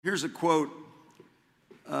Here's a quote.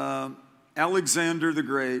 Alexander the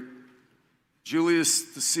Great,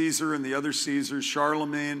 Julius the Caesar and the other Caesars,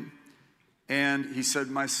 Charlemagne, and he said,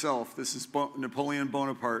 myself, this is Napoleon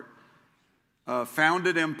Bonaparte,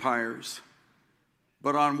 founded empires,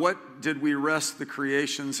 but on what did we rest the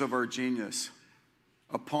creations of our genius?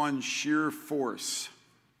 Upon sheer force.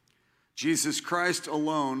 Jesus Christ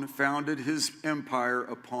alone founded his empire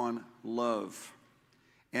upon love.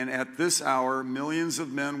 And at this hour, millions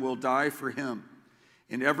of men will die for him.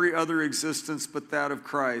 In every other existence but that of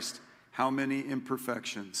Christ, how many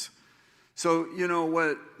imperfections. So,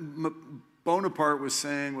 what Bonaparte was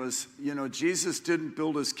saying was, Jesus didn't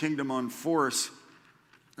build his kingdom on force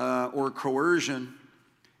or coercion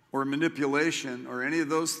or manipulation or any of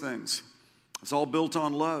those things. It's all built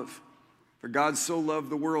on love. For God so loved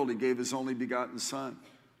the world, he gave his only begotten Son.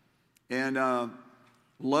 And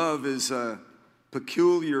love is a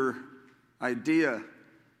peculiar idea.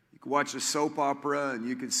 You can watch a soap opera and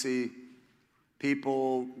you can see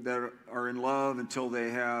people that are in love until they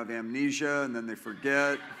have amnesia and then they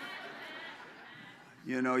forget.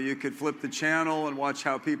 You could flip the channel and watch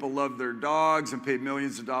how people love their dogs and pay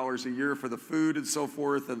millions of dollars a year for the food and so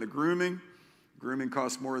forth and the grooming. Grooming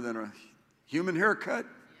costs more than a human haircut.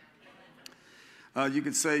 You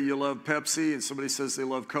could say you love Pepsi and somebody says they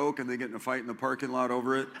love Coke and they get in a fight in the parking lot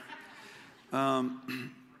over it.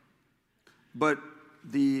 But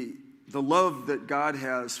the love that God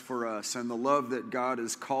has for us and the love that God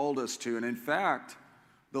has called us to, and in fact,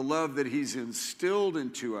 the love that he's instilled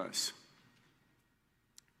into us,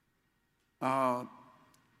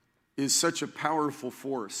 is such a powerful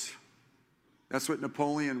force. That's what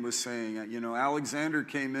Napoleon was saying. Alexander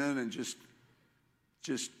came in and just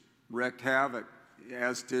wreaked havoc,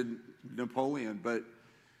 as did Napoleon. But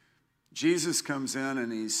Jesus comes in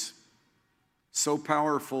and he's so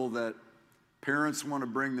powerful that parents want to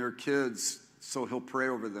bring their kids so he'll pray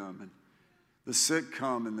over them. And the sick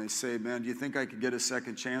come and they say, man, do you think I could get a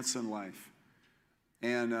second chance in life?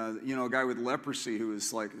 And, a guy with leprosy who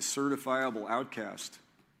is like a certifiable outcast,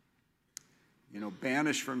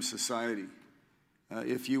 banished from society.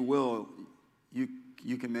 If you will,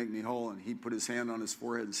 you can make me whole. And he put his hand on his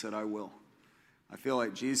forehead and said, I will. I feel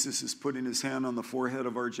like Jesus is putting his hand on the forehead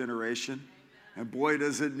of our generation. And boy,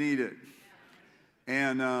 does it need it.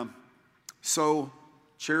 And so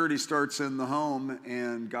charity starts in the home,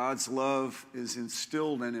 and God's love is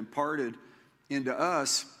instilled and imparted into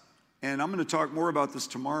us. And I'm going to talk more about this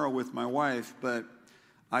tomorrow with my wife, but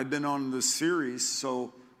I've been on this series,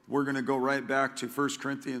 so we're going to go right back to 1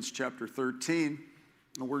 Corinthians chapter 13,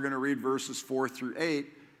 and we're going to read verses 4 through 8.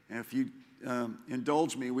 And if you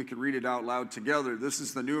indulge me, we could read it out loud together. This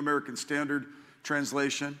is the New American Standard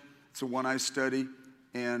Translation. It's the one I study.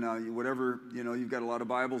 And whatever, you've got a lot of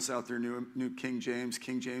Bibles out there, New King James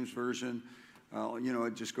Version.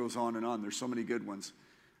 It just goes on and on. There's so many good ones.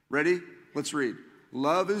 Ready? Let's read.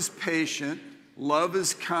 Love is patient, love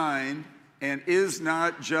is kind, and is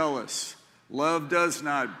not jealous. Love does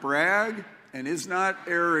not brag and is not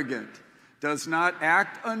arrogant, does not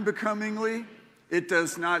act unbecomingly, it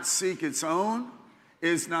does not seek its own,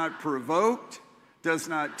 is not provoked, does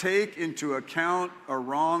not take into account a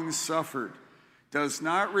wrong suffered, does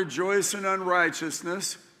not rejoice in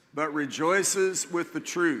unrighteousness, but rejoices with the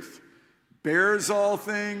truth, bears all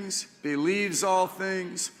things, believes all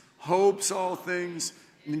things, hopes all things,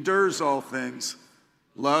 endures all things.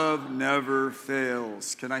 Love never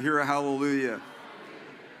fails. Can I hear a hallelujah?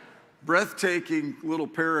 Breathtaking little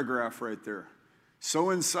paragraph right there. So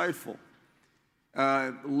insightful.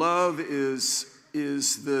 Love is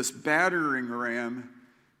this battering ram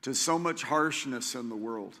to so much harshness in the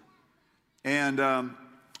world. And,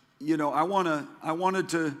 I wanted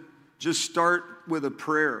to just start with a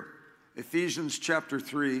prayer. Ephesians chapter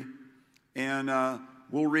 3, and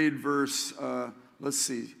we'll read verse,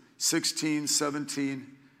 16, 17.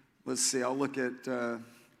 Let's see, I'll look at,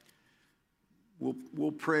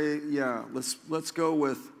 we'll pray, let's go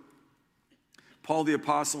with Paul the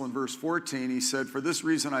Apostle in verse 14. He said, for this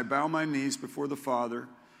reason I bow my knees before the Father,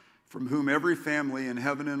 from whom every family in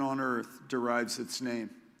heaven and on earth derives its name.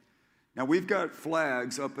 Now we've got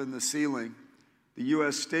flags up in the ceiling. The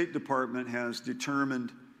U.S. State Department has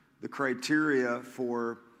determined the criteria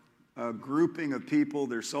for a grouping of people.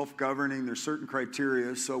 They're self-governing. There's certain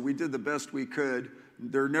criteria. So we did the best we could.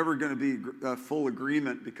 They're never going to be full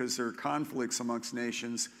agreement because there are conflicts amongst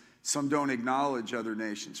nations. Some don't acknowledge other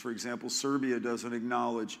nations. For example, Serbia doesn't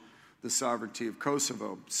acknowledge the sovereignty of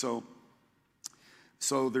Kosovo. So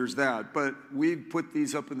there's that. But we've put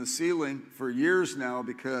these up in the ceiling for years now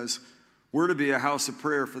because we're to be a house of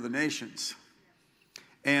prayer for the nations.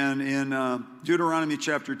 And in Deuteronomy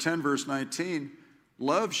chapter 10, verse 19,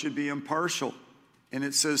 love should be impartial. And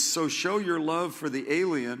it says, so show your love for the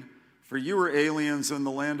alien, for you were aliens in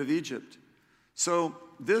the land of Egypt. So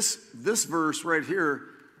this verse right here,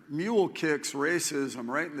 mule kicks racism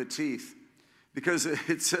right in the teeth. Because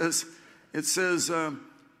it says,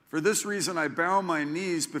 for this reason I bow my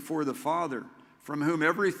knees before the Father, from whom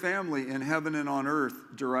every family in heaven and on earth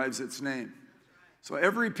derives its name. So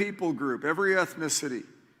every people group, every ethnicity,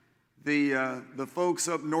 the folks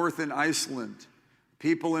up north in Iceland,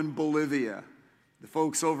 people in Bolivia, the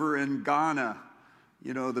folks over in Ghana,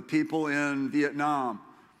 the people in Vietnam,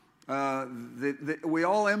 we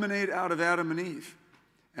all emanate out of Adam and Eve.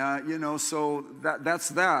 So that's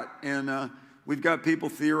that. And we've got people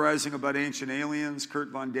theorizing about ancient aliens. Kurt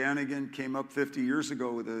Von Daniken came up 50 years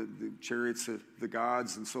ago with the chariots of the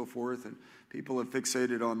gods and so forth, and people have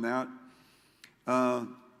fixated on that.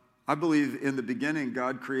 I believe in the beginning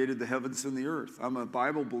God created the heavens and the earth. I'm a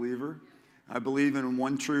Bible believer. I believe in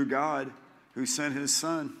one true God who sent his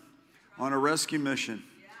son on a rescue mission,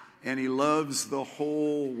 and he loves the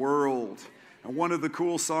whole world. And one of the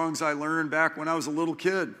cool songs I learned back when I was a little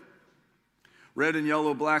kid, red and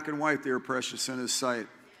yellow, black and white, they are precious in his sight.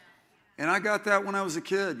 And I got that when I was a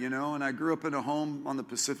kid, and I grew up in a home on the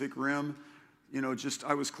Pacific Rim.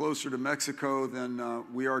 I was closer to Mexico than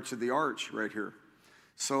we are to the Arch right here.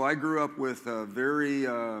 So I grew up with a very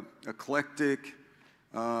eclectic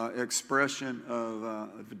expression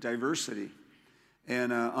of diversity,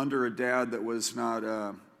 and under a dad that was not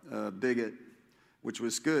a bigot, which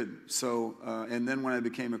was good. So, and then when I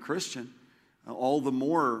became a Christian, all the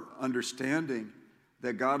more understanding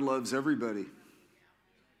that God loves everybody,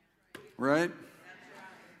 right?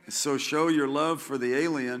 So show your love for the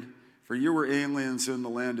alien, for you were aliens in the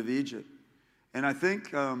land of Egypt. And I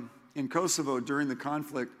think in Kosovo during the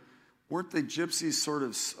conflict, weren't the gypsies sort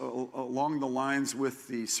of along the lines with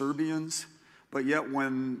the Serbians? But yet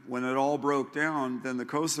when it all broke down, then the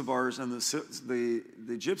Kosovars and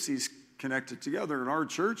the gypsies connected together. And our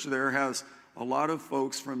church there has a lot of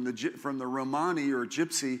folks from the Romani or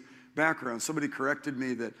gypsy background. Somebody corrected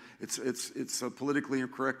me that it's politically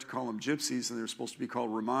incorrect to call them gypsies, and they're supposed to be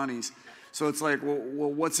called Romanis. So it's like, well,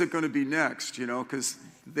 what's it going to be next? Because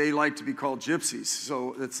they like to be called gypsies.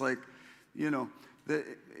 So it's like,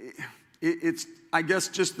 it's I guess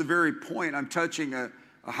just the very point. I'm touching a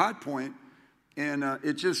hot point, and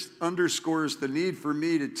it just underscores the need for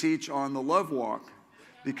me to teach on the love walk,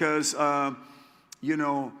 because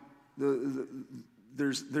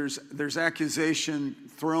there's accusation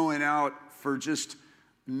thrown out for just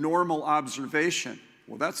normal observation.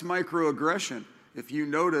 Well, that's microaggression. If you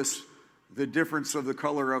notice the difference of the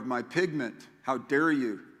color of my pigment, how dare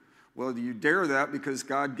you? Well, you dare that because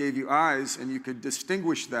God gave you eyes and you could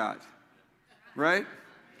distinguish that, right?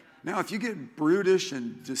 Now, if you get brutish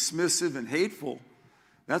and dismissive and hateful,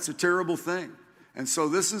 that's a terrible thing. And so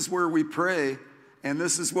this is where we pray, and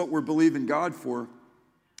this is what we're believing God for.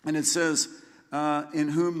 And it says, in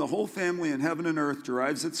whom the whole family in heaven and earth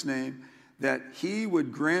derives its name, that he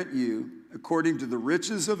would grant you, according to the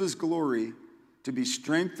riches of his glory, to be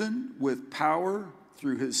strengthened with power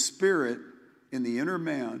through his Spirit in the inner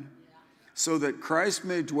man, so that Christ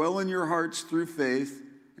may dwell in your hearts through faith.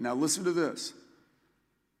 And now listen to this.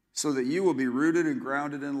 So that you will be rooted and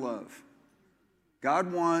grounded in love.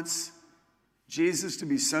 God wants Jesus to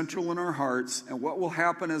be central in our hearts, and what will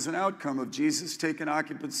happen as an outcome of Jesus taking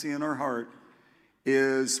occupancy in our heart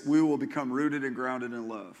is we will become rooted and grounded in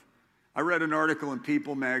love. I read an article in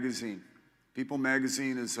People magazine. People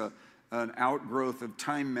magazine is an outgrowth of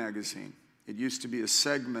Time magazine. It used to be a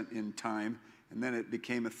segment in Time, and then it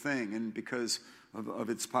became a thing, and because of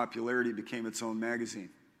its popularity, it became its own magazine.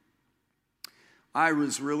 I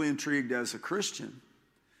was really intrigued as a Christian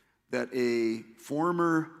that a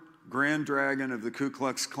former Grand Dragon of the Ku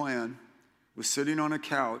Klux Klan was sitting on a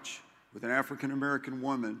couch with an African-American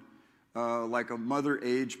woman, like a mother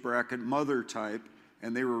age bracket, mother type,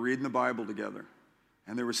 and they were reading the Bible together.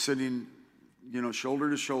 And they were sitting, shoulder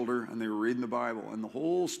to shoulder, and they were reading the Bible. And the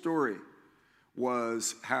whole story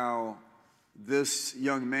was how this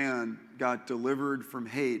young man got delivered from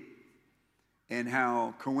hate, and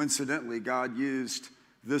how coincidentally God used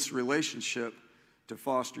this relationship to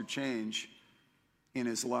foster change in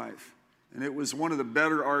his life. And it was one of the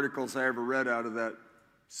better articles I ever read out of that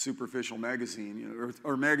superficial magazine,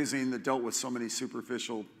 or magazine that dealt with so many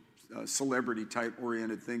superficial celebrity type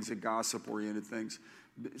oriented things and gossip oriented things.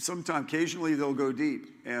 Occasionally they'll go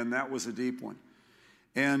deep, and that was a deep one.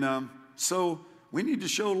 And so we need to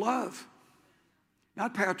show love,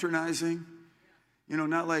 not patronizing,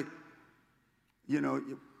 not like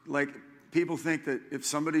people think that if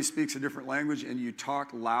somebody speaks a different language and you talk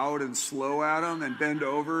loud and slow at them and bend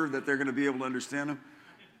over, that they're going to be able to understand them.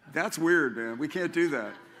 That's weird, man. We can't do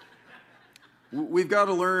that. We've got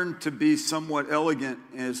to learn to be somewhat elegant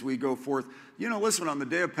as we go forth. You know, listen, on the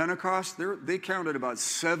day of Pentecost, they counted about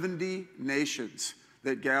 70 nations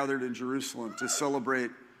that gathered in Jerusalem to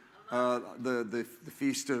celebrate the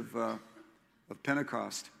feast of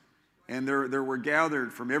Pentecost. And there were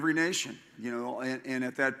gathered from every nation, you know, and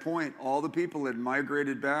at that point, all the people had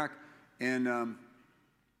migrated back, and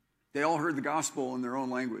they all heard the gospel in their own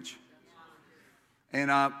language. And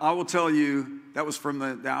I will tell you, that was from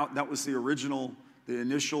that was the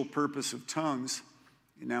initial purpose of tongues.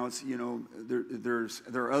 And now it's, you know, there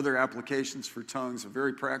are other applications for tongues,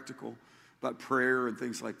 very practical, about prayer and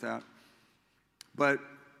things like that. But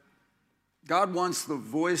God wants the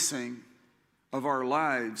voicing of our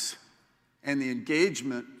lives and the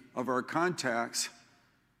engagement of our contacts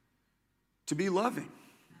to be loving.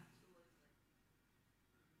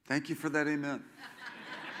 Thank you for that amen.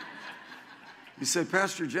 You said,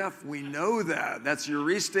 Pastor Jeff, we know that. You're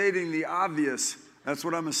restating the obvious. That's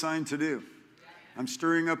what I'm assigned to do. I'm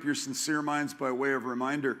stirring up your sincere minds by way of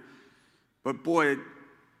reminder. But boy,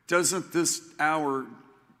 doesn't this hour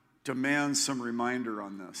demand some reminder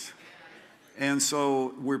on this? And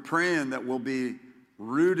so we're praying that we'll be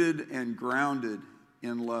rooted and grounded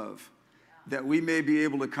in love, that we may be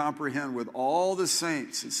able to comprehend with all the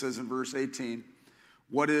saints, it says in verse 18,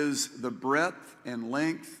 what is the breadth and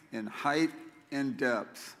length and height and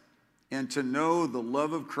depth, and to know the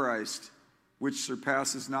love of Christ, which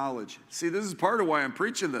surpasses knowledge. See, this is part of why I'm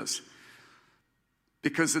preaching this,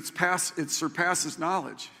 because it surpasses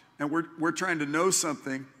knowledge, and we're trying to know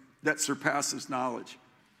something that surpasses knowledge,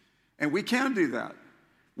 and we can do that.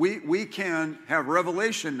 We can have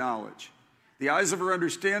revelation knowledge. The eyes of our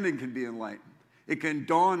understanding can be enlightened. It can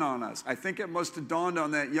dawn on us. I think it must have dawned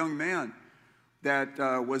on that young man that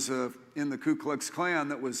was in the Ku Klux Klan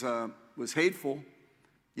that was hateful,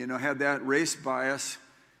 you know, had that race bias,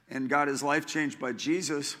 and got his life changed by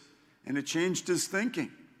Jesus, and it changed his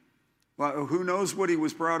thinking. Well, who knows what he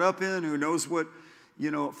was brought up in? Who knows what, you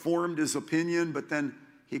know, formed his opinion? But then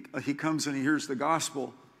he comes and he hears the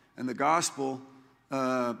gospel, and the gospel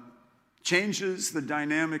changes the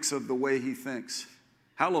dynamics of the way he thinks.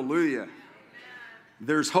 Hallelujah.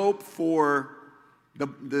 There's hope for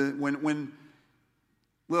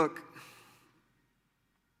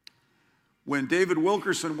when David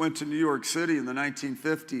Wilkerson went to New York City in the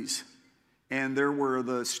 1950s, and there were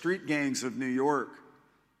the street gangs of New York,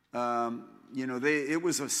 you know, it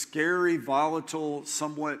was a scary, volatile,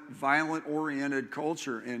 somewhat violent-oriented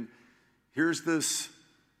culture. And here's this,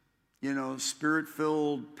 you know,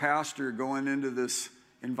 spirit-filled pastor going into this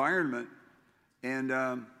environment,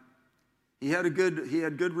 and he had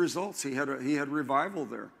good results. He had revival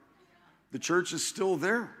there. The church is still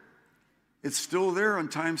there. It's still there on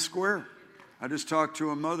Times Square. I just talked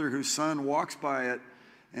to a mother whose son walks by it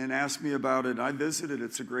and asked me about it. I visited.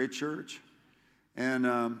 It's a great church.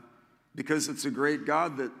 And because it's a great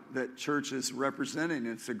God that church is representing.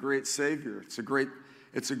 It's a great Savior. It's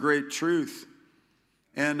a great truth.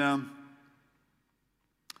 And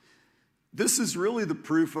this is really the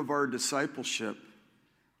proof of our discipleship.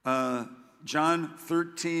 John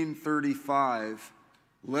 13:35,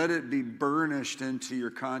 let it be burnished into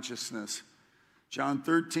your consciousness. John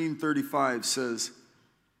 13:35 says,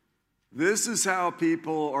 this is how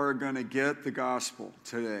people are going to get the gospel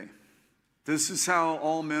today. This is how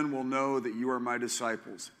all men will know that you are my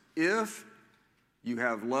disciples, if you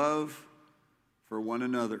have love for one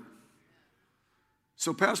another.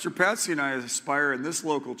 So Pastor Patsy and I aspire in this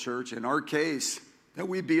local church, in our case, that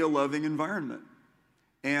we be a loving environment.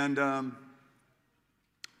 And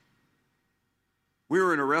we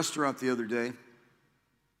were in a restaurant the other day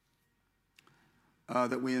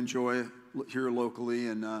that we enjoy here locally,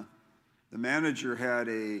 and the manager had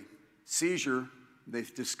a seizure. They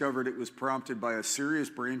discovered it was prompted by a serious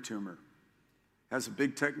brain tumor. Has a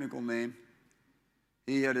big technical name.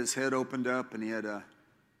 He had his head opened up, and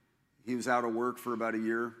he was out of work for about a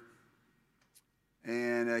year.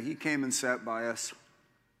 And he came and sat by us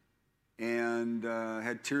and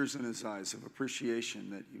had tears in his eyes of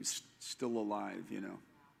appreciation that he was still alive, you know.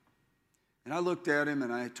 And I looked at him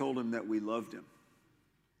and I told him that we loved him.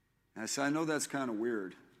 And I said, I know that's kind of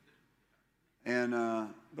weird, and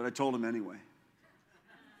but I told him anyway.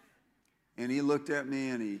 And he looked at me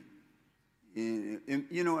and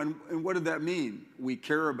you know, and what did that mean? We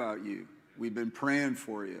care about you. We've been praying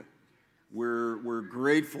for you. We're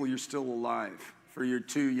grateful you're still alive. For your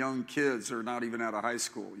two young kids who are not even out of high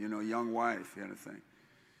school, you know, young wife kind of thing.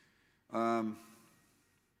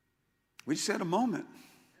 We just had a moment.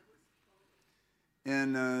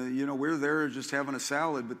 And, we're there just having a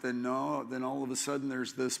salad, but then all of a sudden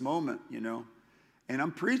there's this moment, And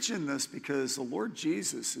I'm preaching this because the Lord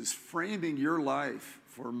Jesus is framing your life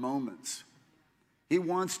for moments. He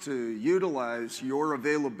wants to utilize your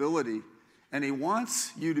availability, and he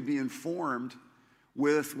wants you to be informed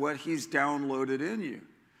with what he's downloaded in you.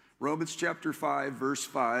 Romans chapter 5, verse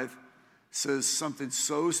 5 says something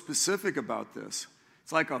so specific about this.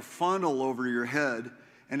 It's like a funnel over your head,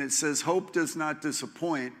 and it says, hope does not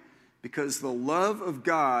disappoint because the love of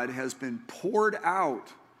God has been poured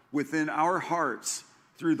out within our hearts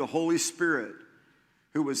through the Holy Spirit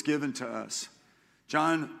who was given to us.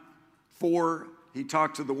 John 4, he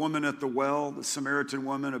talked to the woman at the well, the Samaritan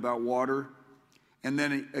woman, about water. And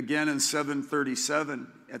then again in 7:37,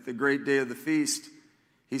 at the great day of the feast,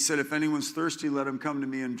 he said, if anyone's thirsty, let him come to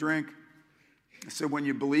me and drink. I said, when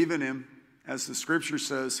you believe in him, as the scripture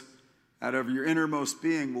says, out of your innermost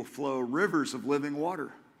being will flow rivers of living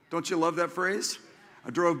water. Don't you love that phrase? I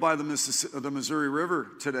drove by the Missouri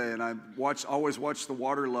River today, and I always watch the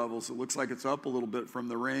water levels. It looks like it's up a little bit from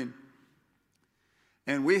the rain.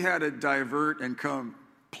 And we had to divert and come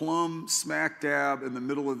plumb smack dab in the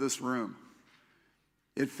middle of this room.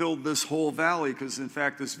 It filled this whole valley because, in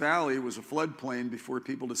fact, this valley was a floodplain before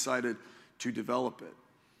people decided to develop it.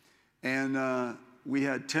 And we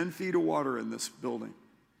had 10 feet of water in this building.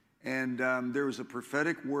 And there was a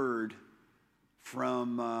prophetic word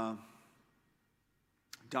from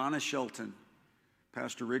Donna Shelton,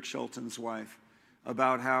 Pastor Rick Shelton's wife,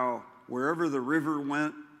 about how wherever the river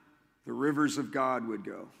went, the rivers of God would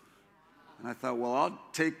go. And I thought, well, I'll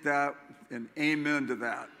take that and amen to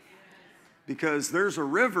that. Because there's a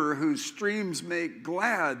river whose streams make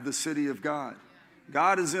glad the city of God.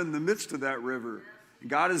 God is in the midst of that river.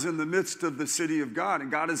 God is in the midst of the city of God. And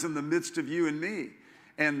God is in the midst of you and me.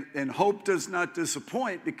 And hope does not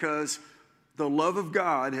disappoint because the love of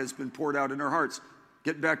God has been poured out in our hearts.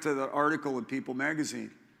 Get back to the article in People magazine.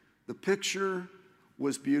 The picture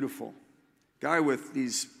was beautiful. Guy with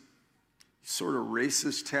these sort of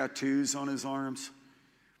racist tattoos on his arms.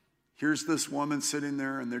 Here's this woman sitting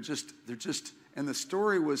there, and they're just, and the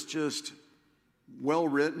story was just well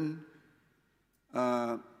written,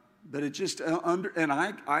 but it just, and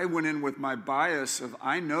I went in with my bias of,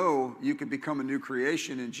 I know you could become a new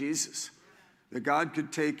creation in Jesus. That God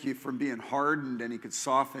could take you from being hardened and he could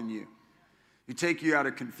soften you. He'd take you out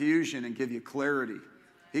of confusion and give you clarity.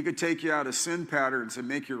 He could take you out of sin patterns and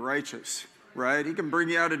make you righteous, right? He can bring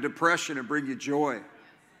you out of depression and bring you joy.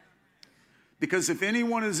 Because if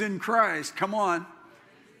anyone is in Christ, come on,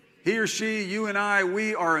 he or she, you and I,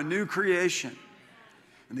 we are a new creation.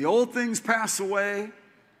 And the old things pass away,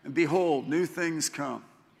 and behold, new things come.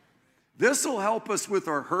 This will help us with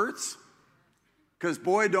our hurts, because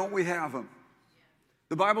boy, don't we have them.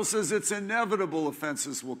 The Bible says it's inevitable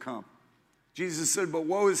offenses will come. Jesus said, but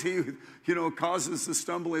woe is he who, causes the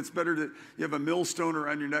stumble. It's better that you have a millstone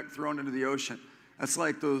around your neck thrown into the ocean. That's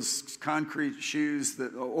like those concrete shoes,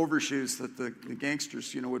 overshoes that the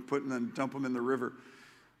gangsters, would put and then dump them in the river.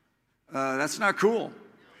 That's not cool.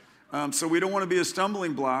 So we don't want to be a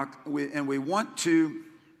stumbling block, and we want to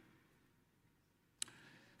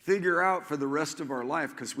figure out for the rest of our life,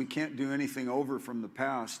 because we can't do anything over from the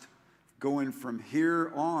past, going from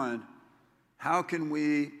here on, how can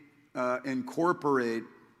we incorporate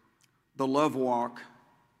the love walk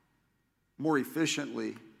more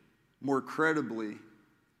efficiently, more credibly,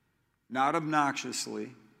 not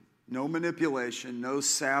obnoxiously, no manipulation, no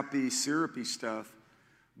sappy, syrupy stuff,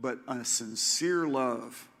 but a sincere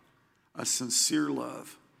love, a sincere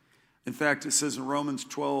love. In fact, it says in Romans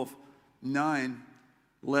 12:9,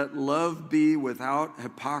 let love be without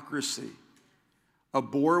hypocrisy.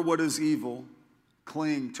 Abhor what is evil,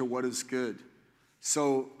 cling to what is good.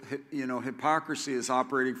 So, hypocrisy is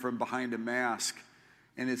operating from behind a mask.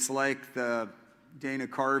 And it's like the Dana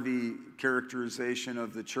Carvey characterization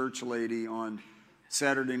of the church lady on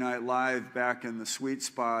Saturday Night Live back in the sweet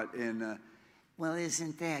spot. And, well,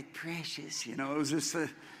 isn't that precious? It was just a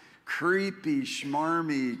creepy,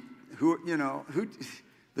 schmarmy,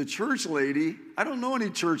 the church lady. I don't know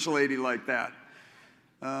any church lady like that.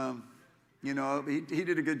 He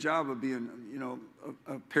did a good job of being,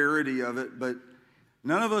 a parody of it, but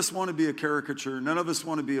none of us want to be a caricature. None of us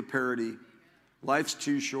want to be a parody. Life's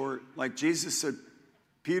too short. Like Jesus said,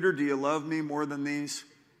 Peter, do you love me more than these?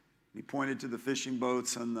 He pointed to the fishing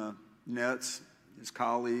boats and the nets, his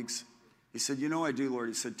colleagues. He said, I do, Lord.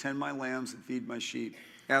 He said, tend my lambs and feed my sheep.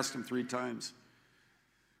 Asked him 3 times.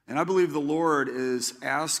 And I believe the Lord is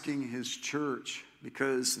asking his church,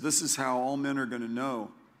 because this is how all men are going to know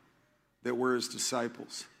that we're his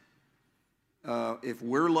disciples. if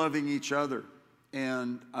we're loving each other,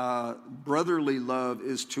 and brotherly love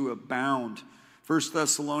is to abound. 1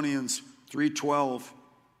 Thessalonians 3:12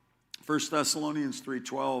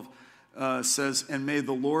 says, and may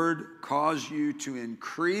the Lord cause you to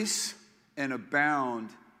increase and abound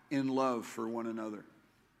in love for one another.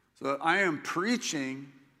 So I am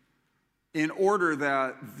preaching in order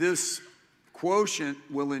that this quotient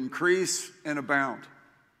will increase and abound.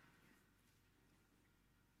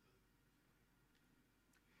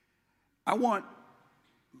 I want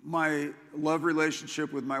my love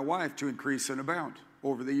relationship with my wife to increase and abound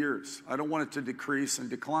over the years. I don't want it to decrease and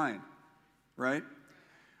decline, right?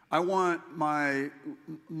 I want my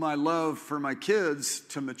love for my kids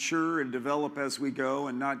to mature and develop as we go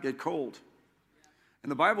and not get cold.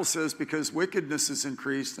 And the Bible says because wickedness is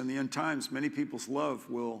increased in the end times, many people's love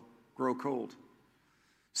will grow cold.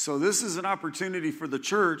 So this is an opportunity for the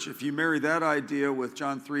church. If you marry that idea with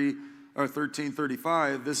John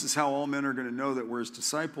 13:35, this is how all men are going to know that we're his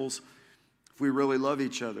disciples, if we really love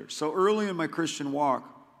each other. So early in my Christian walk,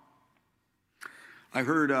 I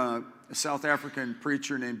heard a South African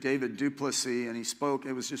preacher named David Du Plessis, and he spoke.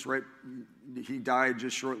 It was just right, he died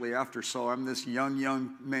just shortly after. So I'm this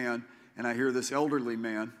young man, and I hear this elderly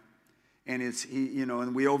man, and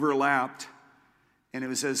and we overlapped, and it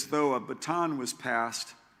was as though a baton was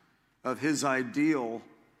passed of his ideal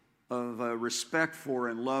of respect for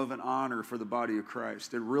and love and honor for the body of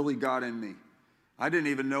Christ. It really got in me. I didn't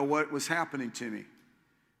even know what was happening to me.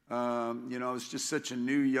 I was just such a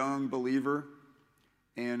new, young believer,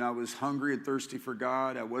 and I was hungry and thirsty for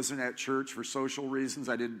God. I wasn't at church for social reasons.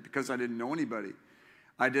 Because I didn't know anybody.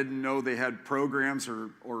 I didn't know they had programs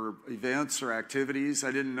or events or activities.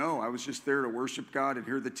 I didn't know. I was just there to worship God and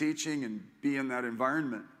hear the teaching and be in that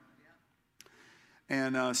environment.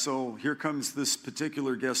 And so here comes this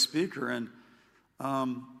particular guest speaker, and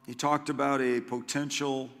he talked about a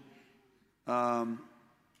potential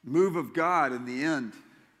move of God in the end,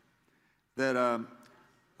 that a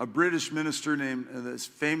British minister named, that's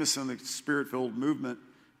famous in the Spirit-filled movement,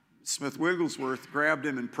 Smith Wigglesworth, grabbed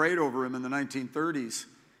him and prayed over him in the 1930s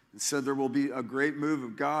and said there will be a great move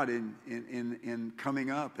of God in coming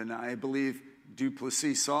up. And I believe Du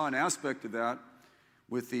Plessis saw an aspect of that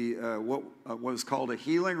with the what was called a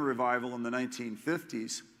healing revival in the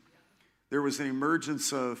 1950s. There was an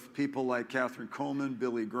emergence of people like Catherine Coleman,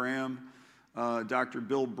 Billy Graham, Dr.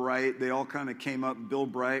 Bill Bright. They all kind of came up. Bill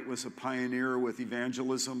Bright was a pioneer with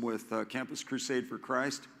evangelism with Campus Crusade for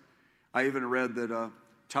Christ. I even read that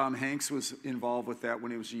Tom Hanks was involved with that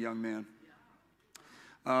when he was a young man.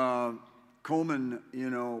 Coleman,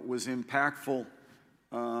 was impactful.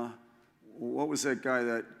 What was that guy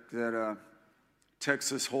that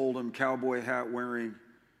Texas Hold'em cowboy hat wearing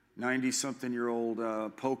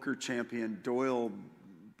 90-something-year-old poker champion Doyle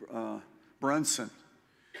Brunson?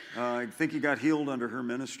 I think he got healed under her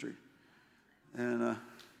ministry. And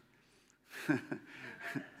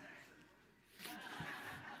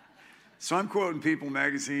so I'm quoting People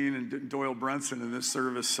magazine and Doyle Brunson in this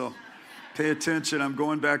service, so pay attention. I'm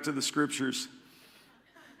going back to the scriptures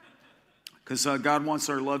because God wants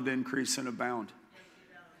our love to increase and abound.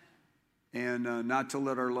 And not to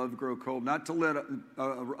let our love grow cold, not to let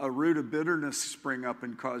a root of bitterness spring up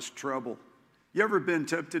and cause trouble. You ever been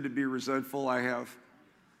tempted to be resentful? I have.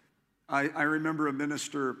 I remember a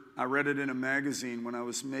minister, I read it in a magazine when I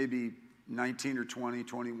was maybe 19 or 20,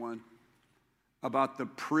 21, about the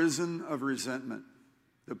prison of resentment.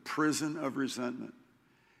 The prison of resentment.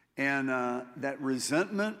 And that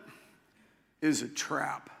resentment is a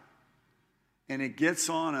trap. And it gets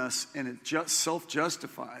on us and it just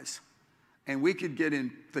self-justifies. And we could get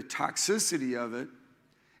in the toxicity of it,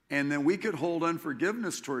 and then we could hold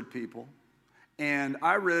unforgiveness toward people. And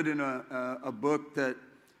I read in a book that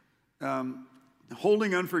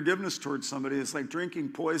holding unforgiveness towards somebody is like drinking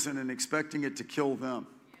poison and expecting it to kill them.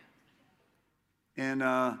 And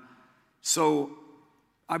so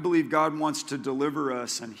I believe God wants to deliver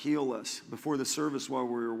us and heal us. Before the service while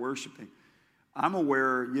we were worshiping, I'm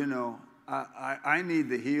aware, I need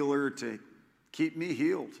the healer to keep me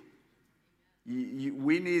healed.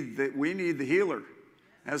 We need the healer.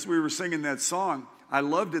 As we were singing that song, I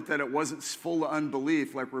loved it that it wasn't full of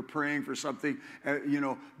unbelief, like we're praying for something,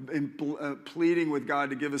 pleading with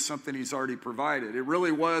God to give us something he's already provided. It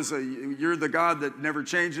really was you're the God that never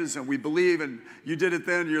changes, and we believe, and you did it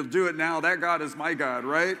then, you'll do it now. That God is my God,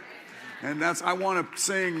 right? And I want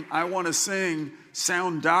to sing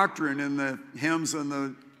sound doctrine in the hymns and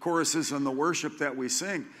the choruses and the worship that we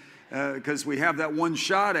sing. Because we have that one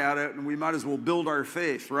shot at it, and we might as well build our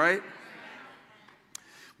faith, right?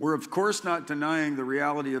 We're, of course, not denying the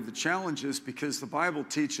reality of the challenges because the Bible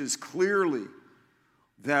teaches clearly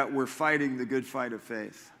that we're fighting the good fight of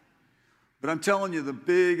faith. But I'm telling you, the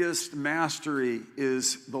biggest mastery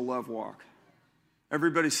is the love walk.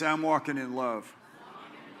 Everybody say, I'm walking in love.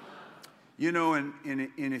 You know, in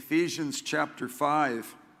Ephesians chapter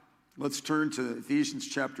 5, let's turn to Ephesians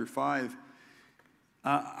chapter 5.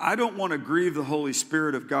 I don't want to grieve the Holy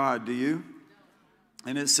Spirit of God, do you?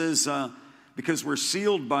 And it says, because we're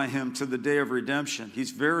sealed by him to the day of redemption.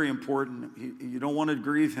 He's very important. You don't want to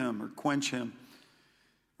grieve him or quench him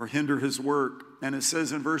or hinder his work. And it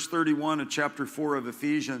says in verse 31 of chapter 4 of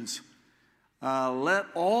Ephesians, let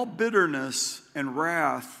all bitterness and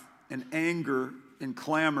wrath and anger and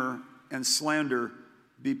clamor and slander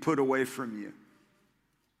be put away from you.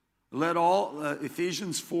 Let all,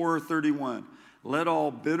 Ephesians 4:31, let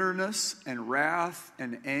all bitterness and wrath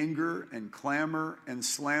and anger and clamor and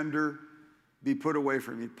slander be put away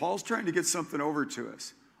from you. Paul's trying to get something over to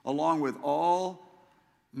us, along with all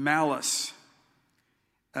malice.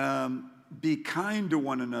 Be kind to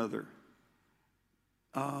one another,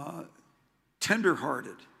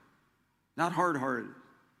 tenderhearted, not hard-hearted,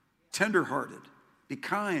 tenderhearted. Be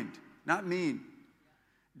kind, not mean.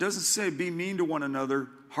 It doesn't say be mean to one another,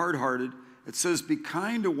 hard-hearted. It says be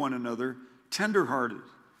kind to one another, tenderhearted.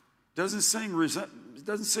 It doesn't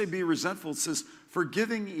say be resentful. It says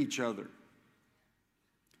forgiving each other.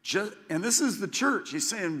 And this is the church. He's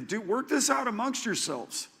saying, work this out amongst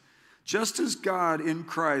yourselves. Just as God in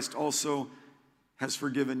Christ also has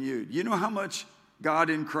forgiven you. You know how much God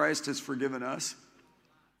in Christ has forgiven us?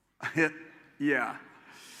 Yeah.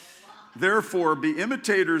 Therefore, be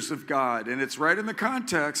imitators of God. And it's right in the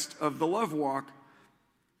context of the love walk.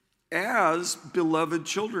 As beloved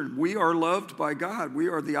children, we are loved by God. We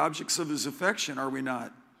are the objects of his affection, are we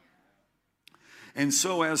not? And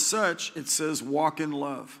so as such, it says walk in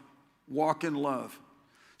love. Walk in love.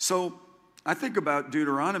 So I think about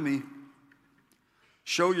Deuteronomy,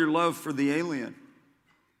 show your love for the alien.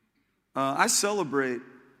 I celebrate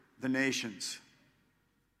the nations.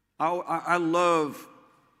 I love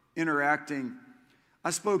interacting. I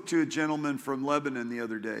spoke to a gentleman from Lebanon the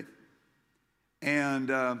other day,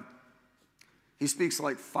 and he speaks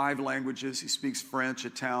like 5 languages. He speaks French,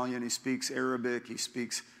 Italian, he speaks Arabic, he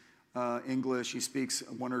speaks English, he speaks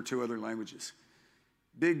 1 or 2 other languages.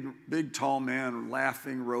 Big, tall man,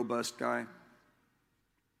 laughing, robust guy.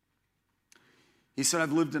 He said,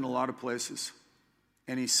 I've lived in a lot of places.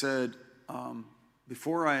 And he said,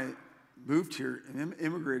 before I moved here and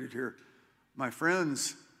immigrated here, my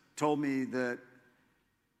friends told me that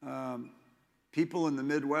people in the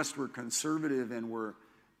Midwest were conservative and were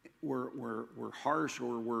harsh,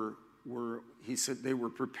 or he said they were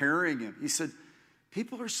preparing him. He said,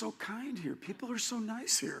 people are so kind here. People are so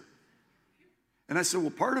nice here. And I said,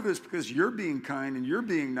 well, part of it is because you're being kind and you're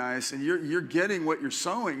being nice and you're getting what you're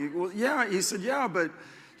sowing. Well, yeah. He said, yeah, but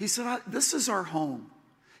he said, this is our home.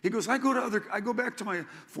 He goes, I go back to my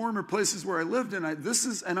former places where I lived, and this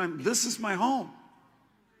is my home,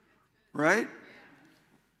 right?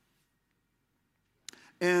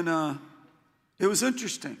 And it was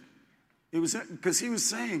interesting. It was because he was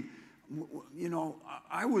saying, you know,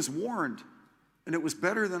 I was warned, and it was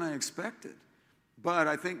better than I expected. But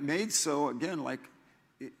I think made so, again, like,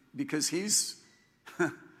 because he's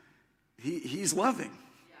loving.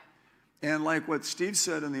 And like what Steve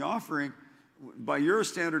said in the offering, by your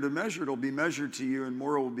standard of measure, it'll be measured to you and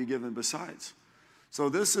more will be given besides. So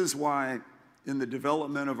this is why in the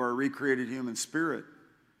development of our recreated human spirit,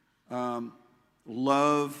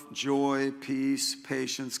 love, joy, peace,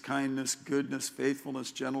 patience, kindness, goodness,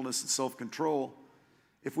 faithfulness, gentleness, and self-control,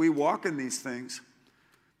 if we walk in these things,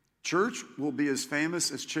 church will be as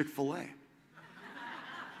famous as Chick-fil-A.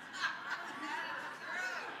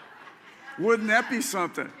 Wouldn't that be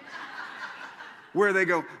something? Where they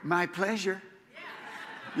go, my pleasure.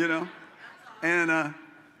 You know? And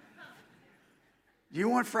you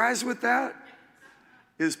want fries with that?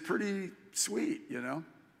 Is pretty sweet, you know?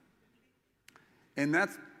 And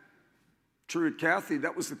that's true at Kathy.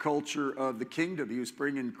 That was the culture of the kingdom. He was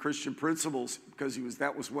bringing Christian principles because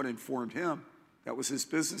that was what informed him. That was his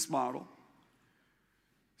business model.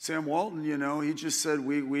 Sam Walton, you know, he just said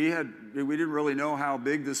we didn't really know how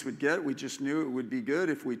big this would get. We just knew it would be good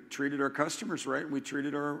if we treated our customers right and we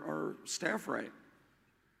treated our staff right.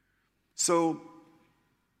 So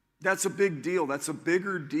that's a big deal. That's a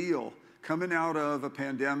bigger deal coming out of a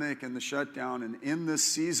pandemic and the shutdown and in this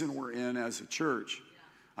season we're in as a church.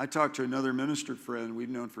 I talked to another minister friend we've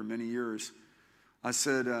known for many years. I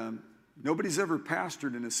said, nobody's ever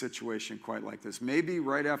pastored in a situation quite like this. Maybe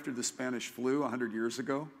right after the Spanish flu 100 years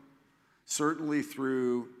ago. certainly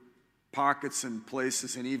through pockets and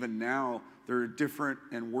places, and even now there are different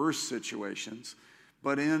and worse situations.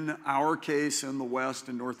 But in our case, in the West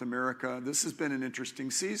and North America, this has been an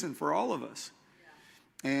interesting season for all of us.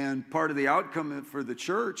 And part of the outcome for the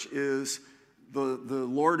church is the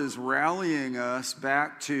Lord is rallying us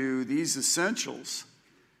back to these essentials,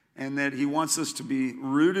 and that he wants us to be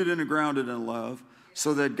rooted and grounded in love,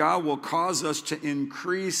 so that God will cause us to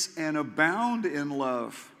increase and abound in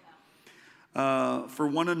love for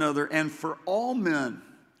one another and for all men.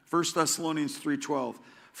 1 Thessalonians 3:12.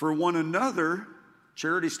 For one another,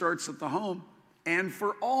 charity starts at the home, and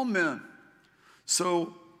for all men.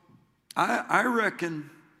 So I reckon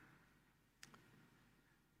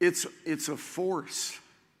it's a force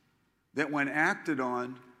that when acted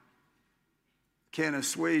on can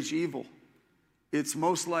assuage evil. It's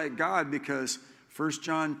most like God, because 1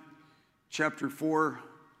 John chapter 4,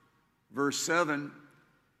 verse 7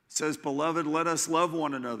 says, Beloved, let us love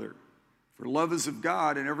one another. For love is of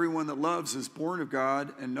God, and everyone that loves is born of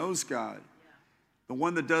God and knows God. The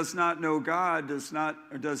one that does not know God does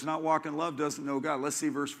not walk in love, doesn't know God. Let's see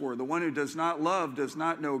verse 4. The one who does not love does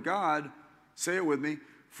not know God. Say it with me.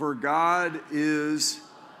 For God is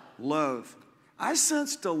love. I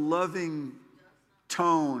sensed a loving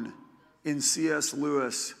tone in C.S.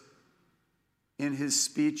 Lewis in his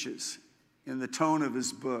speeches, in the tone of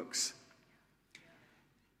his books.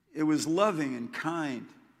 It was loving and kind.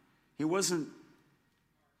 He wasn't,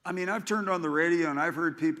 I've turned on the radio and I've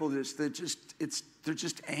heard people they're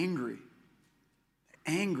just angry.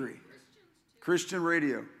 Angry. Christian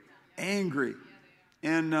radio. Angry.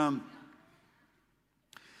 And the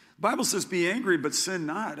Bible says be angry but sin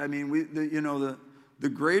not. The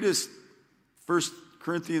greatest, 1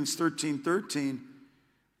 Corinthians 13:13,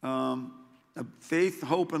 faith,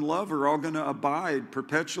 hope, and love are all going to abide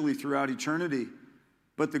perpetually throughout eternity.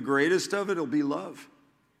 But the greatest of it will be love.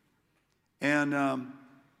 And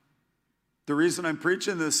the reason I'm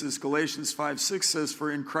preaching this is Galatians 5:6 says,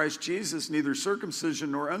 For in Christ Jesus neither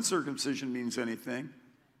circumcision nor uncircumcision means anything,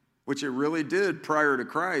 which it really did prior to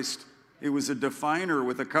Christ. It was a definer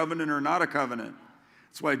with a covenant or not a covenant.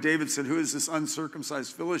 That's why David said, Who is this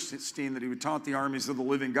uncircumcised Philistine that he would taunt the armies of the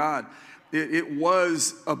living God? It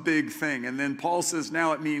was a big thing. And then Paul says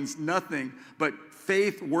now it means nothing, but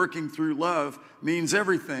faith working through love means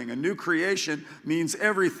everything. A new creation means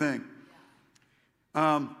everything.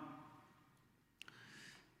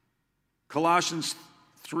 Colossians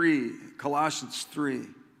 3.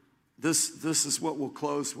 This is what we'll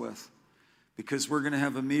close with, because we're going to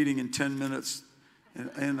have a meeting in 10 minutes.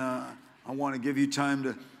 And I want to give you time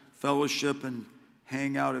to fellowship and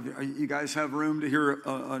hang out. You guys have room to hear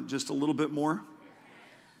just a little bit more?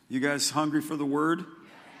 You guys hungry for the word?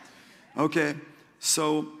 Okay,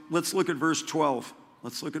 so let's look at verse 12.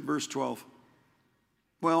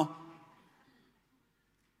 Well,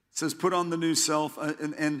 it says, put on the new self.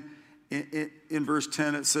 And in verse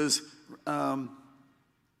 10 it says,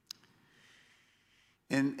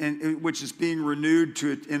 which is being renewed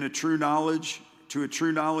in a true knowledge, to a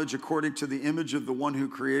true knowledge according to the image of the one who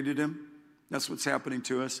created him. That's what's happening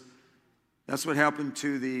to us. That's what happened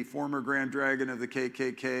to the former Grand Dragon of the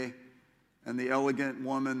KKK and the elegant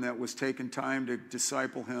woman that was taking time to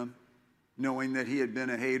disciple him, knowing that he had been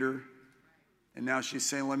a hater. And now she's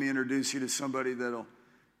saying, let me introduce you to somebody that'll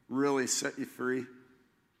really set you free.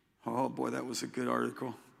 Oh boy, that was a good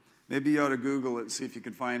article. Maybe you ought to Google it, see if you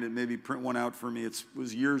can find it. Maybe print one out for me. It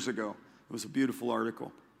was years ago. It was a beautiful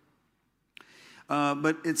article.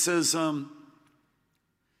 But it says a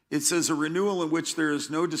renewal in which there is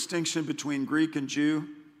no distinction between Greek and Jew.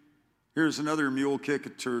 Here's another mule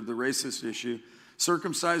kick to the racist issue.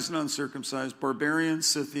 Circumcised and uncircumcised, barbarian,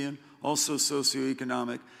 Scythian, also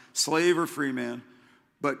socioeconomic, slave or free man.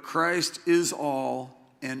 But Christ is all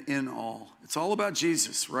and in all. It's all about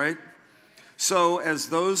Jesus, right? So as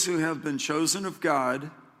those who have been chosen of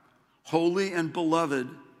God, holy and beloved,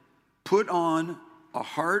 put on a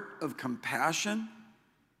heart of compassion,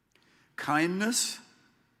 kindness,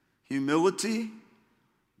 humility,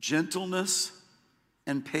 gentleness,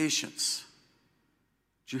 and patience.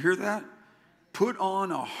 Did you hear that? Put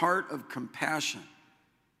on a heart of compassion,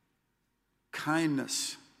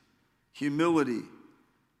 kindness, humility,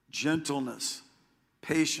 gentleness,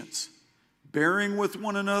 patience, bearing with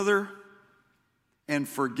one another and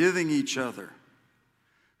forgiving each other.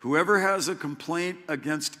 Whoever has a complaint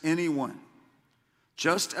against anyone,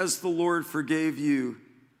 just as the Lord forgave you,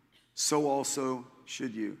 so also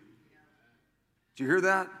should you. Do you hear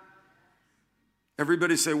that?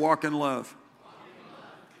 Everybody say, walk in love. Walk in love.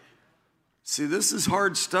 See, this is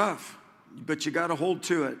hard stuff, but you got to hold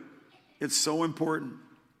to it. It's so important.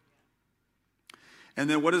 And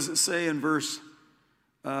then what does it say in verse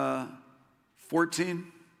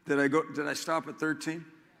 14? Did I stop at 13?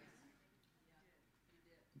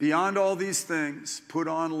 Beyond all these things, put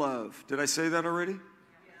on love. Did I say that already?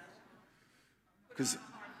 Because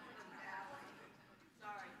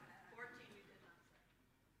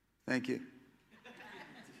thank you.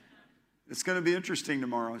 It's going to be interesting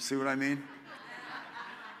tomorrow. See what I mean?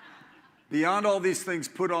 Beyond all these things,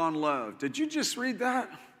 put on love. Did you just read that?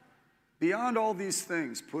 Beyond all these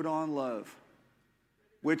things, put on love,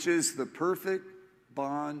 which is the perfect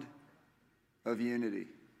bond of unity.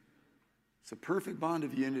 It's a perfect bond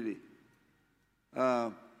of unity.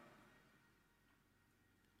 So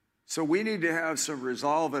we need to have some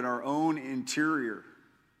resolve in our own interior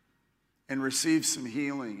and receive some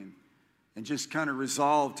healing and just kind of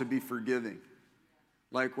resolve to be forgiving.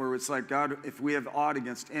 Like where it's like, God, if we have aught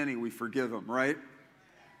against any, we forgive them, right?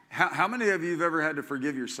 How many of you have ever had to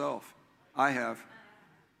forgive yourself? I have.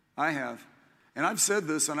 And I've said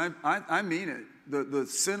this, and I mean it. The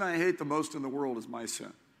sin I hate the most in the world is my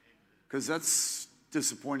sin. Because that's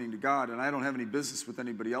disappointing to God, and I don't have any business with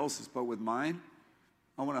anybody else's, but with mine,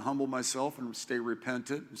 I want to humble myself and stay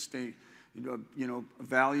repentant and stay,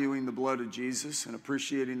 valuing the blood of Jesus and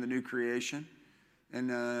appreciating the new creation and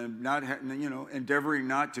not, endeavoring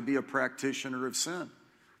not to be a practitioner of sin.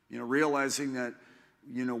 Realizing that,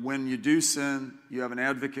 when you do sin, you have an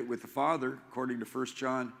advocate with the Father, according to 1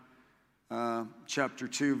 John chapter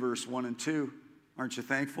 2, verse 1 and 2. Aren't you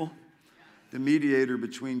thankful? The mediator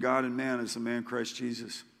between God and man is the man Christ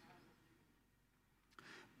Jesus.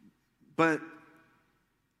 And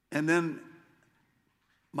then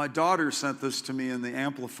my daughter sent this to me in the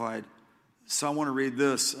Amplified. So I want to read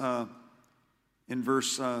this in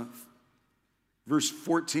verse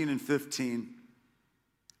 14 and 15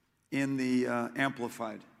 in the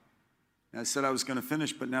Amplified. And I said I was going to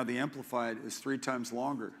finish, but now the Amplified is 3 times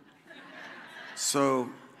longer. So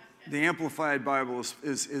the Amplified Bible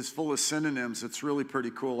is full of synonyms. It's really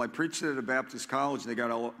pretty cool. I preached it at a Baptist college. They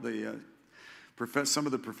got some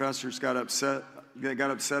of the professors got upset. They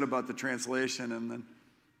got upset about the translation, and then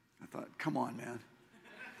I thought, come on, man.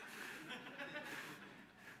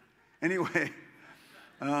 Anyway,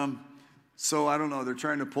 so I don't know. They're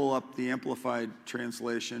trying to pull up the Amplified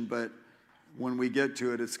translation, but when we get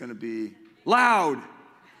to it, it's going to be loud.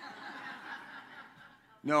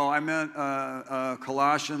 No, I meant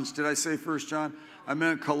Colossians. Did I say 1 John? I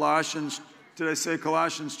meant Colossians. Did I say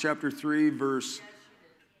Colossians chapter 3, verse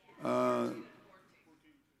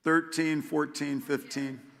 13, 14,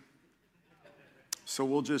 15? So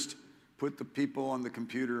we'll just put the people on the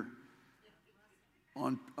computer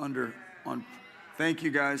on. Thank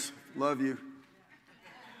you, guys. Love you.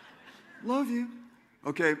 Love you.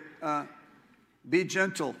 Okay. Be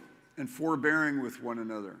gentle and forbearing with one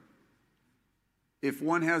another. If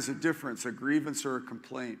one has a difference, a grievance, or a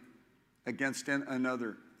complaint against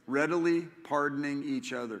another, readily pardoning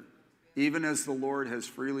each other, even as the Lord has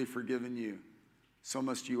freely forgiven you, so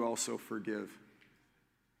must you also forgive.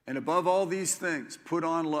 And above all these things, put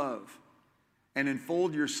on love and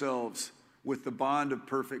enfold yourselves with the bond of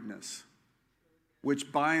perfectness,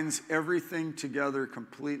 which binds everything together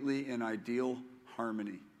completely in ideal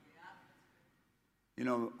harmony.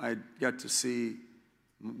 I got to see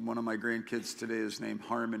one of my grandkids today is named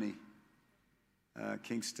Harmony.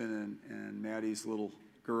 Kingston and Maddie's little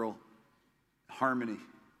girl. Harmony.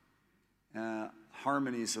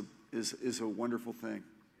 Harmony is a wonderful thing.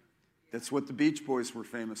 That's what the Beach Boys were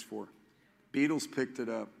famous for. Beatles picked it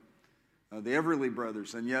up. The Everly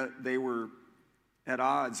Brothers, and yet they were at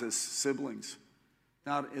odds as siblings.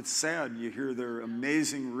 Now, it's sad. You hear their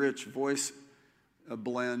amazing, rich voice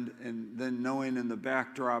blend, and then knowing in the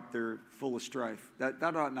backdrop they're full of strife. That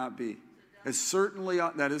ought not be. It certainly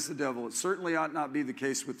ought, that is the devil. It certainly ought not be the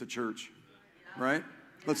case with the church, right?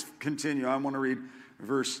 Let's continue. I want to read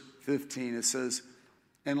verse 15. It says,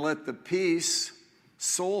 and let the peace,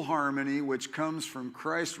 soul harmony, which comes from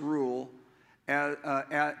Christ's rule, and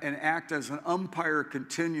act as an umpire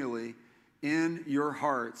continually in your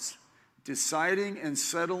hearts, deciding and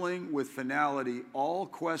settling with finality all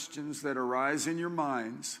questions that arise in your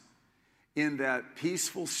minds in that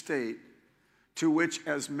peaceful state to which,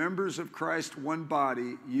 as members of Christ, one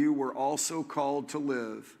body, you were also called to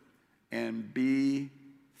live, and be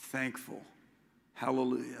thankful.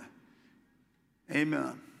 Hallelujah.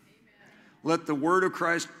 Amen. Let the word of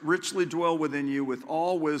Christ richly dwell within you with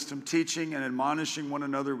all wisdom, teaching and admonishing one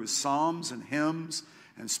another with psalms and hymns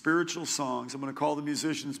and spiritual songs. I'm going to call the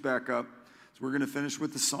musicians back up. So we're going to finish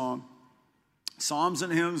with the song. Psalms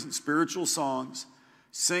and hymns and spiritual songs,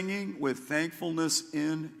 singing with thankfulness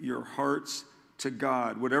in your hearts to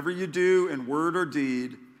God. Whatever you do in word or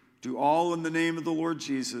deed, do all in the name of the Lord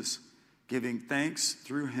Jesus, giving thanks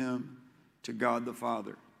through him to God the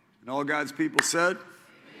Father. And all God's people said, amen.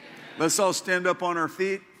 Let's all stand up on our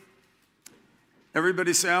feet.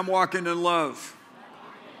 Everybody say, I'm walking in love.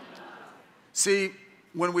 See,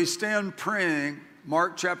 when we stand praying,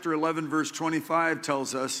 Mark chapter 11, verse 25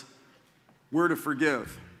 tells us we're to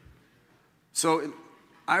forgive. So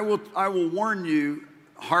I will warn you,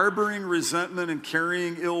 harboring resentment and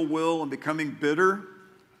carrying ill will and becoming bitter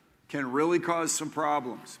can really cause some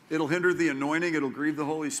problems. It'll hinder the anointing, it'll grieve the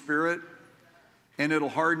Holy Spirit, and it'll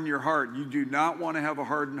harden your heart. You do not want to have a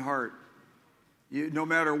hardened heart. No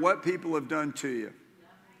matter what people have done to you.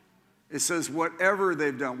 It says whatever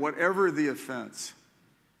they've done, whatever the offense.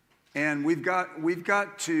 And we've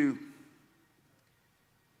got to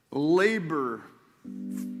labor.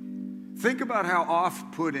 Think about how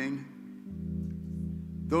off-putting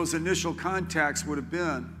those initial contacts would have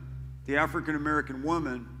been, the African-American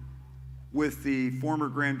woman with the former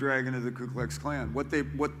Grand Dragon of the Ku Klux Klan. What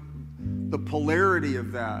the polarity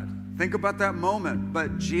of that. Think about that moment.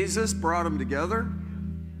 But Jesus brought them together.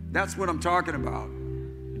 That's what I'm talking about.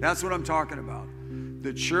 That's what I'm talking about.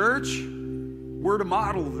 The church, we're to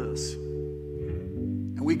model this.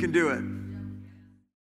 And we can do it.